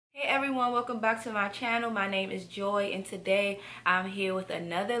everyone, welcome back to my channel. My name is Joy and today I'm here with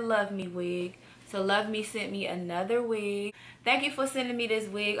another Love Me wig. So Love Me sent me another wig. Thank you for sending me this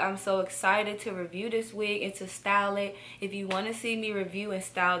wig. I'm so excited to review this wig and to style it. If you want to see me review and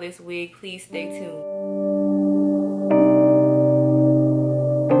style this wig, please stay tuned.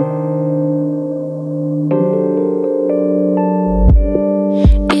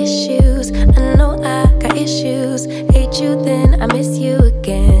 Issues, I know I got issues. Hate you then I miss you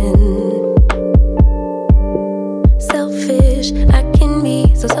again. Selfish, I can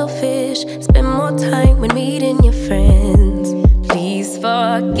be so selfish. Spend more time when meeting your friends. Please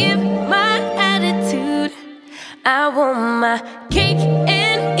forgive my attitude. I want my cake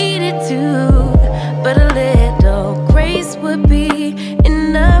and eat it too. But a little grace would be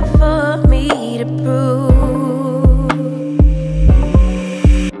enough for me to prove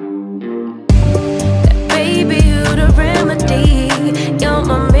you're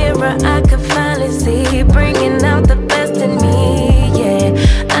my mirror, I could finally see, bringing out the best in me, yeah.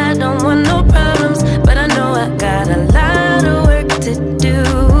 I don't want no problems, but I know I got a lot of work to do.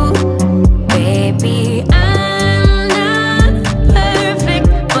 Baby, I'm not perfect,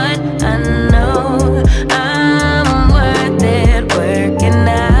 but I know I'm worth it, working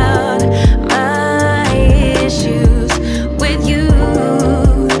out my issues with you,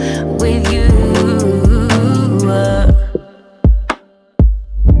 with you.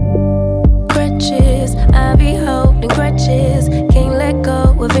 I be holding grudges, can't let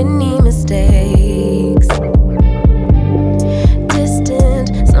go of any mistakes.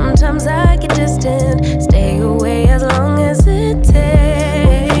 Distant, sometimes I get distant. Stay away as long as it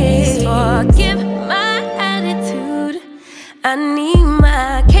takes. Please forgive my attitude. I need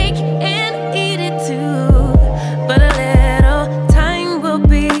my cake and eat it too. But a little time will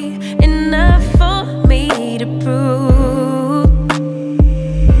be enough for me to prove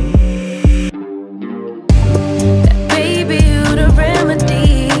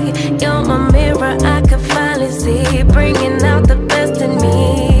you're my mirror, I can finally see, bringing out the best in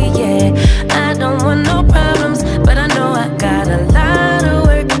me, yeah. I don't want no problems, but I know I got a lot of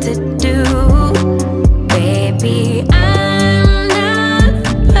work to do. Baby, I'm not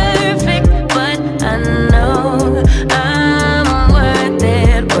perfect, but I know I'm worth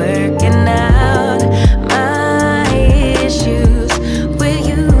it, working out my issues with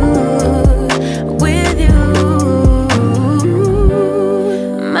you, with you.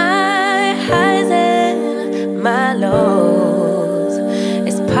 My lows,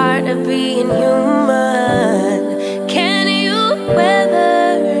 it's part of being human. Can you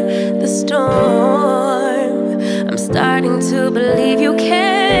weather the storm? I'm starting to believe you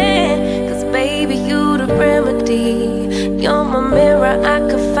can, 'cause baby, you the remedy. You're my mirror, I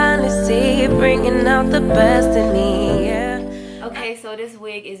could finally see, bringing out the best in me, yeah. Okay, so this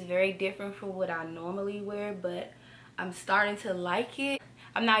wig is very different from what I normally wear, but I'm starting to like it.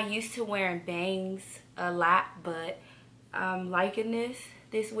 I'm not used to wearing bangs a lot, but I'm liking this.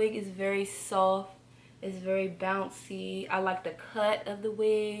 This wig is very soft. It's very bouncy. I like the cut of the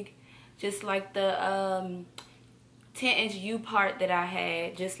wig. Just like the 10-inch U part that I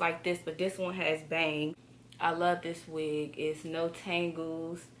had. Just like this, but this one has bangs. I love this wig. It's no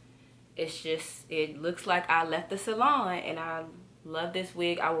tangles. It's just, it looks like I left the salon, and I love this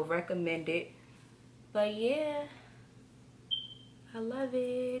wig. I would recommend it. But yeah, I love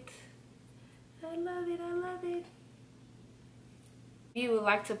it. I love it. I love it. If you would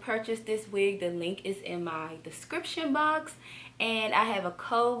like to purchase this wig, the link is in my description box, and I have a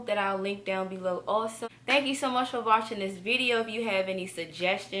code that I'll link down below also. Thank you so much for watching this video. If you have any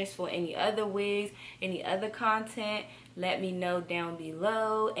suggestions for any other wigs, any other content, let me know down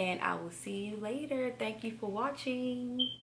below, and I will see you later. Thank you for watching.